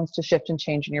hormones to shift and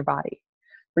change in your body.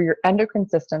 For your endocrine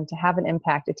system to have an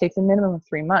impact, it takes a minimum of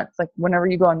 3 months. Like, whenever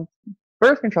you go on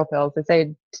birth control pills, they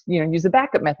say, use a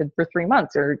backup method for 3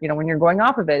 months, or, when you're going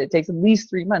off of it, it takes at least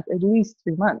 3 months,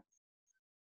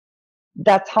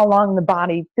 That's how long the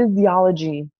body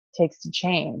physiology takes to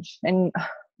change. And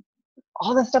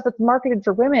all the stuff that's marketed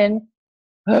for women,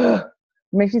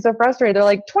 makes me so frustrated. They're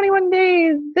like, 21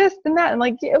 days, this and that. And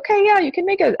like, okay, yeah, you can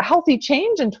make a healthy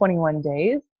change in 21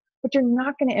 days, but you're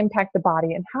not going to impact the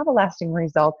body and have a lasting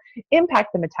result, impact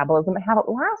the metabolism, and have it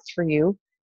last for you,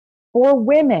 for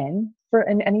women, for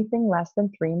anything less than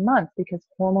 3 months, because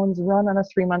hormones run on a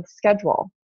 3-month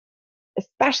schedule.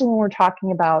 Especially when we're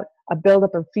talking about a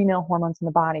buildup of female hormones in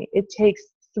the body. It takes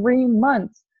 3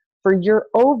 months for your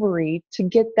ovary to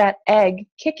get that egg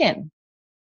kicking.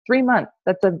 3 months,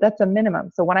 that's a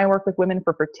minimum. So when I work with women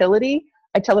for fertility,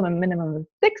 I tell them a minimum of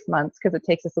 6 months, because it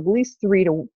takes us at least 3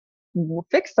 to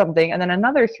fix something, and then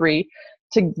another 3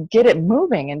 to get it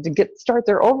moving and to start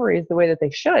their ovaries the way that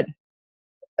they should,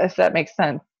 if that makes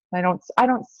sense. I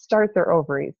don't start their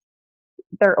ovaries.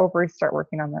 Their ovaries start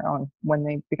working on their own when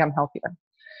they become healthier.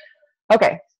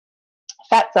 Okay,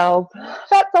 fat cell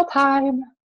time.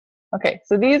 Okay,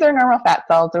 so these are normal fat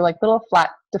cells. They're like little flat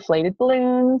deflated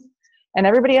balloons, and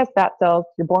everybody has fat cells.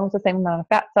 You're born with the same amount of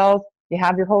fat cells you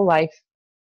have your whole life.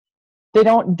 They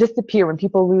don't disappear when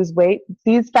people lose weight.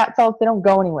 These fat cells, they don't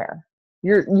go anywhere.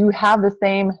 You have the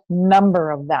same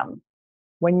number of them.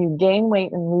 When you gain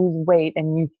weight and lose weight,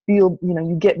 and you feel,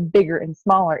 you get bigger and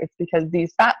smaller, it's because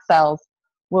these fat cells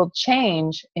will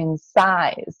change in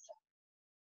size.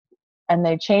 And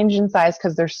they change in size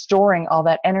because they're storing all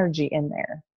that energy in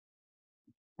there.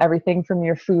 Everything from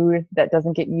your food that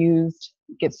doesn't get used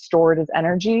gets stored as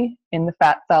energy in the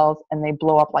fat cells, and they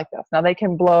blow up like this. Now they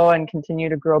can blow and continue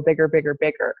to grow bigger, bigger,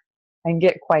 bigger, and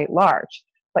get quite large,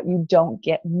 but you don't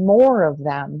get more of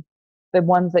them. The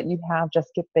ones that you have just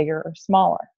get bigger or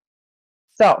smaller.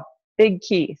 So big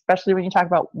key, especially when you talk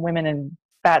about women and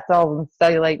fat cells and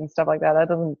cellulite and stuff like that. That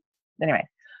doesn't, anyway,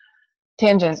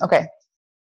 tangent. Okay.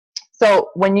 So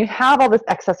when you have all this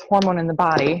excess hormone in the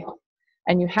body,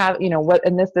 and you have, you know, what,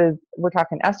 and this is, we're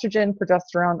talking estrogen,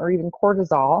 progesterone, or even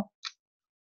cortisol.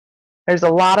 There's a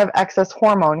lot of excess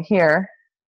hormone here.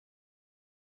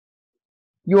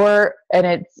 And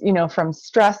it's, you know, from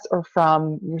stress or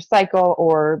from your cycle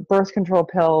or birth control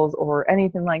pills or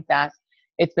anything like that.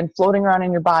 It's been floating around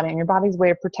in your body, and your body's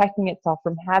way of protecting itself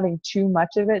from having too much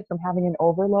of it, from having an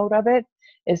overload of it,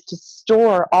 is to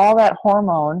store all that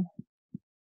hormone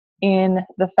in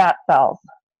the fat cells.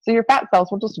 So your fat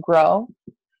cells will just grow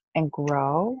and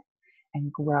grow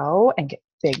and grow and get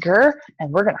bigger, and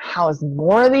we're going to house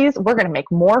more of these. We're going to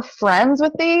make more friends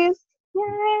with these.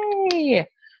 Yay!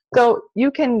 So you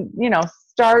can, you know,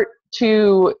 start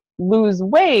to lose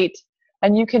weight,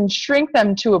 and you can shrink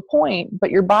them to a point, but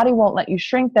your body won't let you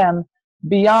shrink them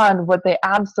beyond what they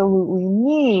absolutely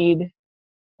need,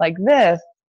 like this,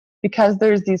 because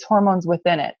there's these hormones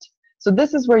within it. So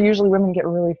this is where usually women get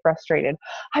really frustrated.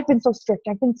 I've been so strict.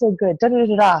 I've been so good. Da da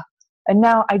da da. And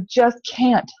now I just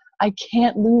can't. I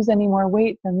can't lose any more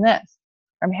weight than this.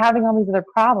 I'm having all these other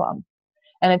problems.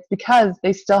 And it's because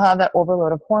they still have that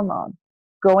overload of hormone.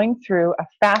 Going through a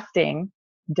fasting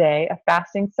day, a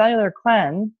fasting cellular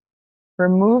cleanse,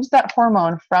 removes that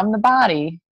hormone from the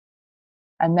body,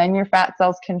 and then your fat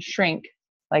cells can shrink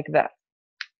like this.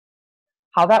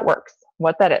 How that works,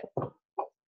 what that is.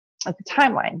 It's a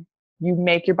timeline. You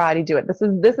make your body do it. This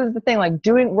is the thing, like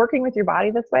working with your body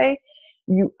this way,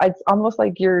 it's almost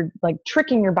like you're like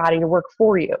tricking your body to work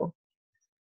for you.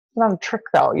 It's not a trick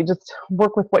though. You just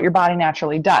work with what your body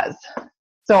naturally does.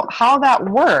 So how that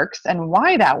works and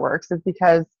why that works is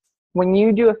because when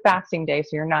you do a fasting day, so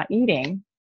you're not eating,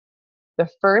 the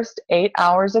first 8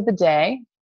 hours of the day,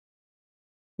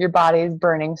 your body is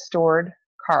burning stored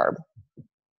carb.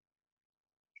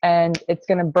 And it's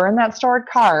going to burn that stored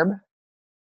carb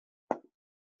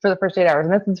for the first 8 hours.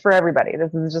 And this is for everybody.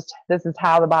 This is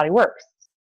how the body works.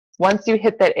 Once you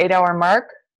hit that 8 hour mark,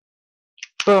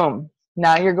 boom,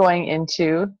 now you're going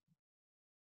into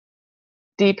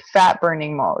deep fat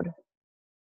burning mode.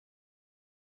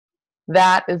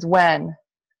 That is when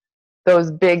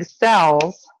those big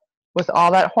cells with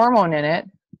all that hormone in it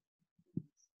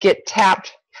get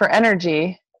tapped for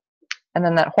energy, and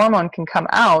then that hormone can come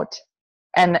out,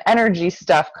 and the energy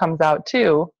stuff comes out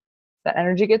too. The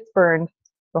energy gets burned,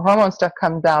 the hormone stuff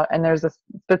comes out, and there's a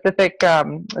specific,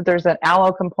 there's an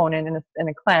allo component in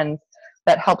a cleanse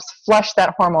that helps flush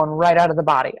that hormone right out of the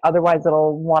body. Otherwise,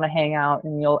 it'll want to hang out,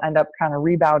 and you'll end up kind of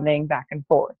rebounding back and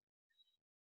forth.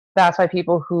 That's why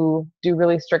people who do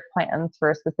really strict plans for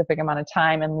a specific amount of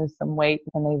time and lose some weight,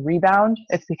 when they rebound,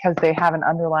 it's because they have an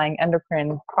underlying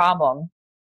endocrine problem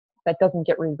that doesn't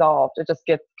get resolved. It just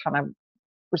gets kind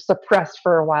of suppressed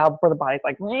for a while before the body's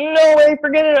like, no way,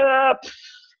 forget it up.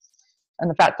 And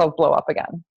the fat cells blow up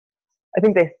again. I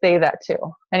think they say that too.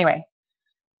 Anyway,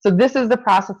 so this is the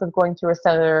process of going through a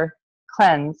cellular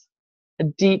cleanse. A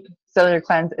deep cellular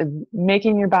cleanse is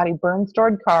making your body burn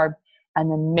stored carb and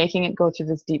then making it go through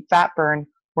this deep fat burn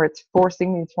where it's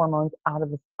forcing these hormones out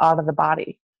of the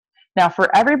body. Now,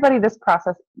 for everybody, this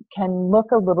process can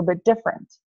look a little bit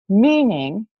different,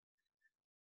 meaning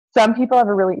some people have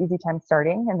a really easy time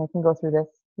starting and they can go through this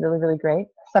really, really great.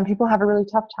 Some people have a really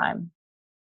tough time.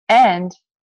 And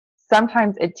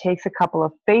sometimes it takes a couple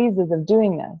of phases of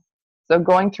doing this. So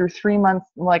going through 3 months,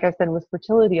 like I said, with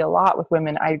fertility a lot with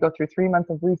women, I go through 3 months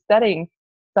of resetting,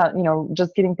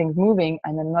 just getting things moving,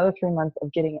 and then another 3 months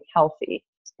of getting it healthy,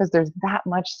 because there's that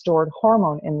much stored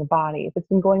hormone in the body. If it's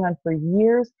been going on for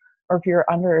years, or if you're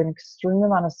under an extreme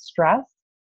amount of stress,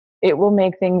 it will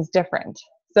make things different.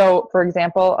 So for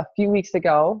example, a few weeks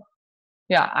ago,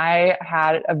 I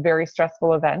had a very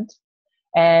stressful event,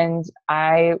 and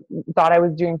I thought I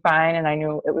was doing fine, and I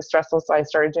knew it was stressful, so I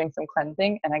started doing some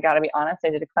cleansing. And I got to be honest, I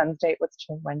did a cleanse day, which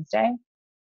was Wednesday.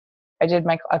 I did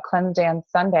a cleanse day on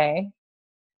Sunday,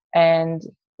 and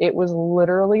it was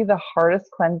literally the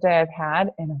hardest cleanse day I've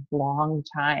had in a long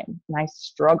time. And I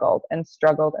struggled and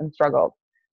struggled and struggled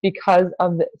because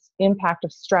of the impact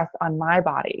of stress on my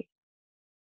body.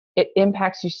 It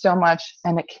impacts you so much,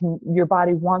 and your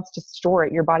body wants to store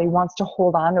it. Your body wants to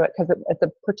hold on to it because it's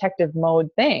a protective mode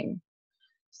thing.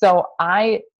 So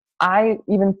I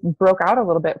even broke out a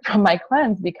little bit from my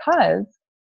cleanse because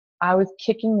I was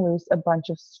kicking loose a bunch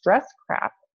of stress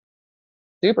crap.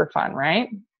 Super fun, right?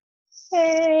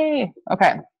 Yay.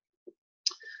 Okay.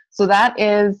 So that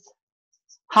is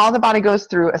how the body goes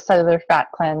through a cellular fat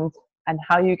cleanse and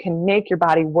how you can make your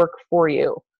body work for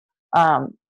you.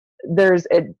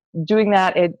 Doing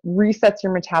that, it resets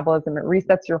your metabolism, it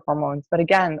resets your hormones. But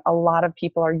again, a lot of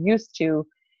people are used to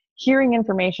hearing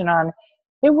information on,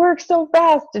 it works so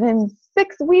fast, and in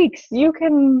 6 weeks, you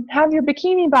can have your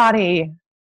bikini body.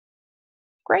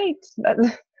 Great.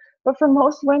 But for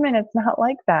most women, it's not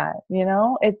like that.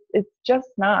 It's just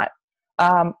not.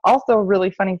 Also,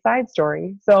 really funny side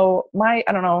story. So I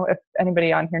don't know if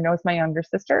anybody on here knows my younger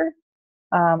sister.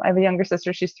 I have a younger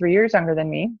sister. She's 3 years younger than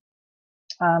me.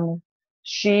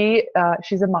 She's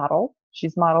a model.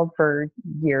 She's modeled for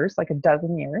years, like a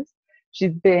dozen years.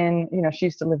 She's been, she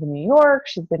used to live in New York.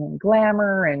 She's been in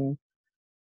Glamour and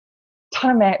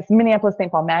ton of Minneapolis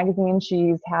St. Paul magazine.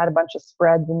 She's had a bunch of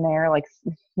spreads in there, like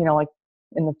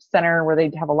in the center where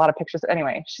they have a lot of pictures.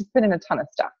 Anyway, she's been in a ton of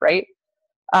stuff, right?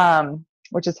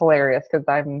 Which is hilarious because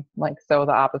I'm like so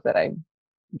the opposite. I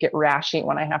get rashy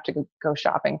when I have to go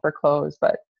shopping for clothes.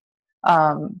 But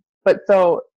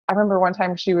so I remember one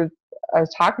time I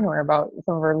was talking to her about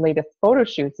some of her latest photo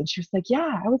shoots, and she was like,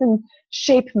 yeah, I was in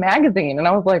Shape magazine. And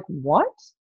I was like, what?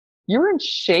 You were in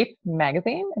Shape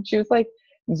magazine? And she was like,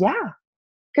 yeah.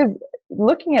 Because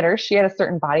looking at her, she had a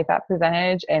certain body fat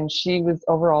percentage and she was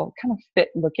overall kind of fit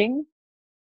looking.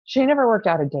 She never worked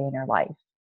out a day in her life.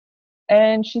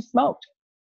 And she smoked.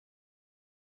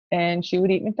 And she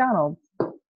would eat McDonald's.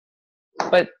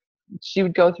 But she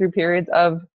would go through periods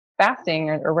of fasting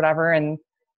or whatever. And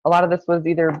a lot of this was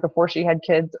either before she had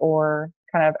kids or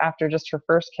kind of after just her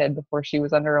first kid, before she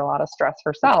was under a lot of stress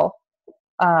herself.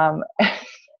 I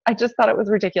just thought it was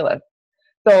ridiculous.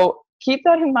 So keep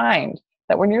that in mind,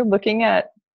 that when you're looking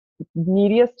at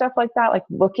media stuff like that, like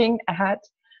looking at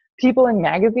people in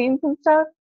magazines and stuff,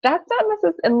 that's not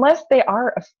necessarily, unless they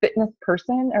are a fitness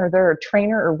person or they're a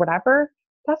trainer or whatever,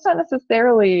 that's not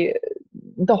necessarily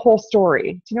the whole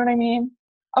story. Do you know what I mean?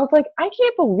 I was like, I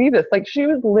can't believe this. Like, she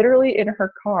was literally in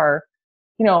her car,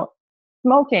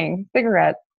 smoking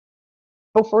cigarettes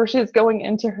before she was going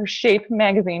into her Shape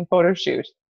magazine photo shoot.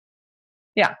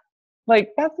 Yeah.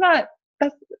 Like, that's what?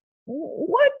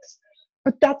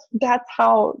 But that's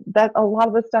how that a lot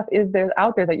of the stuff is there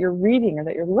out there that you're reading or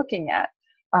that you're looking at.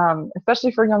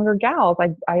 Especially for younger gals.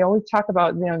 I always talk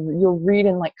about, you'll read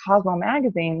in like Cosmo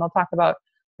magazine, they'll talk about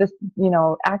this,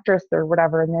 actress or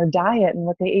whatever and their diet and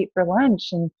what they ate for lunch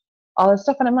and all this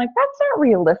stuff. And I'm like, that's not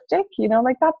realistic,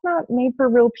 like that's not made for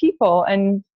real people.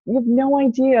 And you have no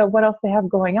idea what else they have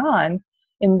going on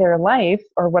in their life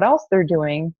or what else they're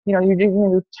doing. You're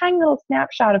doing this tiny little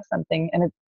snapshot of something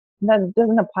and that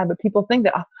doesn't apply, but people think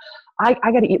that, I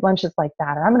got to eat lunches like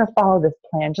that, or I'm going to follow this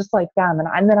plan just like them,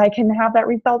 and then I can have that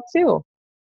result too.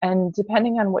 And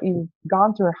depending on what you've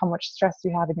gone through or how much stress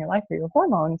you have in your life or your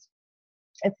hormones,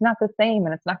 it's not the same,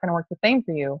 and it's not going to work the same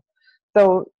for you.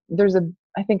 So there's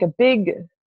I think a big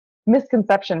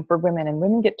misconception for women, and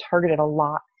women get targeted a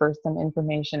lot for some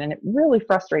information, and it really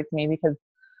frustrates me because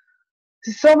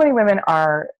so many women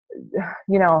are,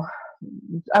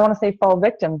 I want to say fall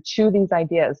victim to these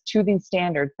ideas, to these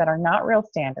standards that are not real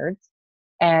standards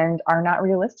and are not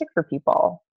realistic for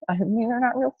people. I mean, they're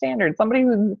not real standards. Somebody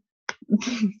who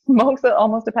smokes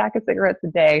almost a pack of cigarettes a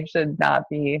day should not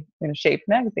be in a Shape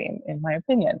magazine, in my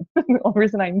opinion. The only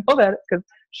reason I know that is because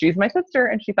she's my sister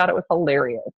and she thought it was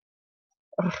hilarious.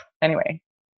 Ugh. Anyway,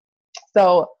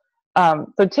 so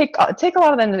take a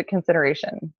lot of that into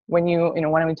consideration when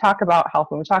when we talk about health,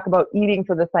 when we talk about eating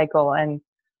for the cycle.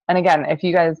 And again, if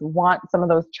you guys want some of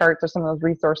those charts or some of those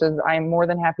resources, I'm more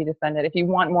than happy to send it. If you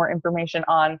want more information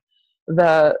on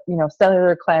the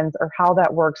cellular cleanse or how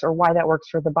that works or why that works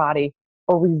for the body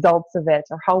or results of it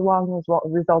or how long those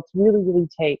results really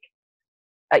take,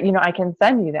 I can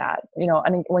send you that.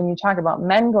 And when you talk about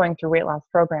men going through weight loss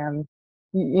programs,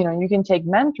 you can take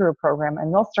men through a program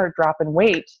and they'll start dropping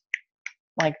weight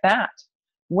like that.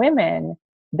 Women,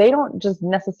 they don't just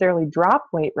necessarily drop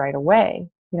weight right away.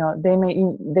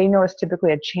 They notice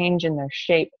typically a change in their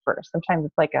shape first. Sometimes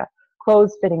it's like a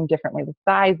clothes fitting differently, the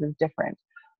size is different,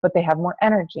 but they have more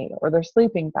energy or they're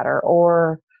sleeping better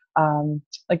or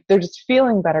like they're just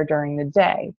feeling better during the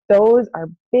day. Those are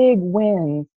big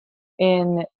wins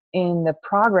in the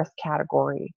progress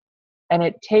category. And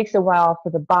it takes a while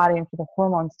for the body and for the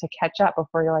hormones to catch up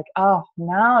before you're like, oh,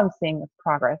 now I'm seeing this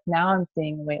progress. Now I'm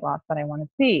seeing the weight loss that I want to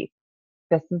see.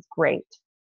 This is great.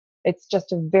 It's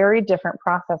just a very different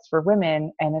process for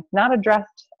women, and it's not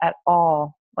addressed at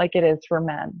all like it is for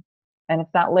men. And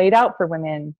it's not laid out for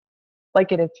women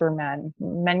like it is for men.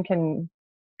 Men can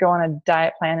go on a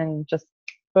diet plan and just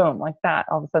boom, like that.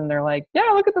 All of a sudden they're like, yeah,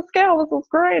 look at the scale. This is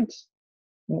great.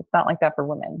 And it's not like that for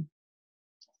women.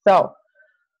 So,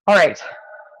 all right.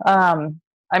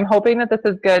 I'm hoping that this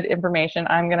is good information.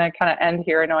 I'm going to kind of end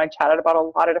here. I know I chatted about a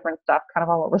lot of different stuff, kind of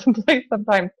all over the place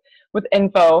sometimes with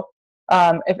info.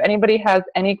 If anybody has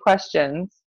any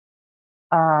questions,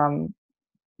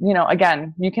 you know,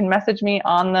 again, you can message me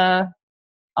on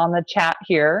the chat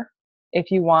here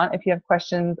if you want, if you have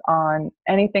questions on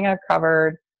anything I've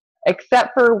covered,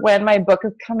 except for when my book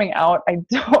is coming out. I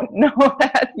don't know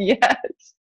that yet.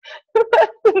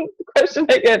 That's the question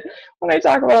I get when I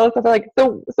talk about all this stuff. They're like,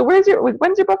 so when's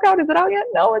your book out? Is it out yet?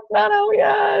 No, it's not out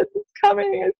yet. It's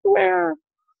coming, I swear.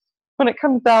 When it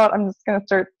comes out, I'm just gonna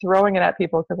start throwing it at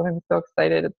people because I'm so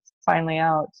excited it's finally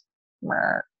out.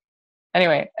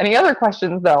 Anyway, any other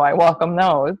questions though, I welcome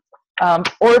those.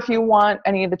 Or if you want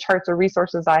any of the charts or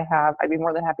resources I have, I'd be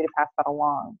more than happy to pass that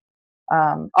along.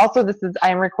 Also,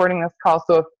 I'm recording this call,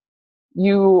 so if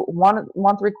you want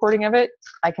the recording of it,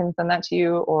 I can send that to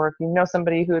you, or if you know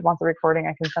somebody who would want the recording,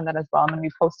 I can send that as well. I'm going to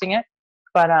be posting it.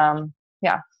 But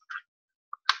yeah.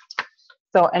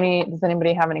 So does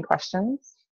anybody have any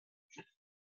questions?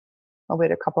 I'll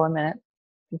wait a couple of minutes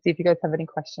to see if you guys have any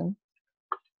questions.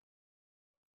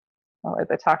 Otherwise,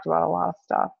 I talked about a lot of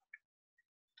stuff.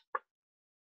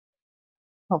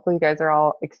 Hopefully you guys are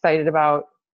all excited about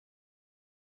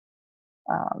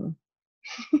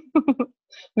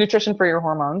nutrition for your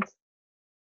hormones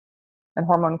and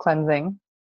hormone cleansing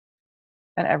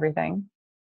and everything.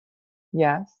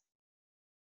 Yes.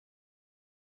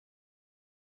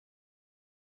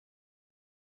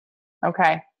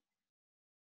 Okay.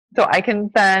 So I can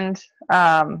send,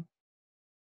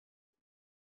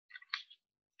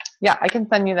 yeah, I can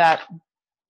send you that,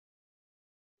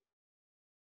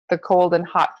 the cold and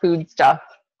hot food stuff.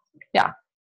 Yeah.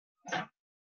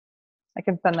 I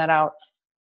can send that out.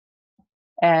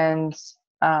 And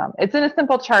it's in a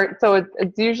simple chart, so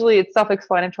it's usually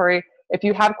self-explanatory. If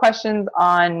you have questions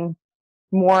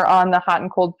more on the hot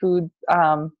and cold foods,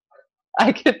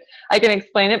 I can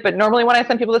explain it. But normally when I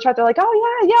send people the chart, they're like,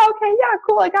 oh yeah, okay, yeah,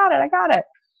 cool, I got it.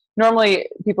 Normally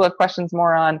people have questions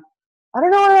more on, I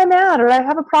don't know where I'm at, or I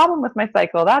have a problem with my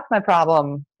cycle. That's my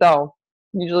problem. So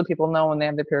usually people know when they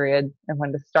have the period and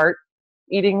when to start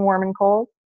eating warm and cold.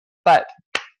 But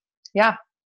yeah.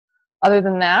 Other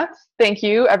than that, thank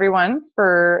you everyone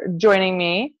for joining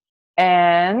me.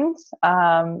 And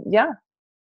yeah,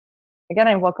 again,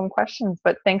 I welcome questions,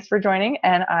 but thanks for joining,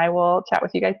 and I will chat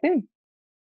with you guys soon.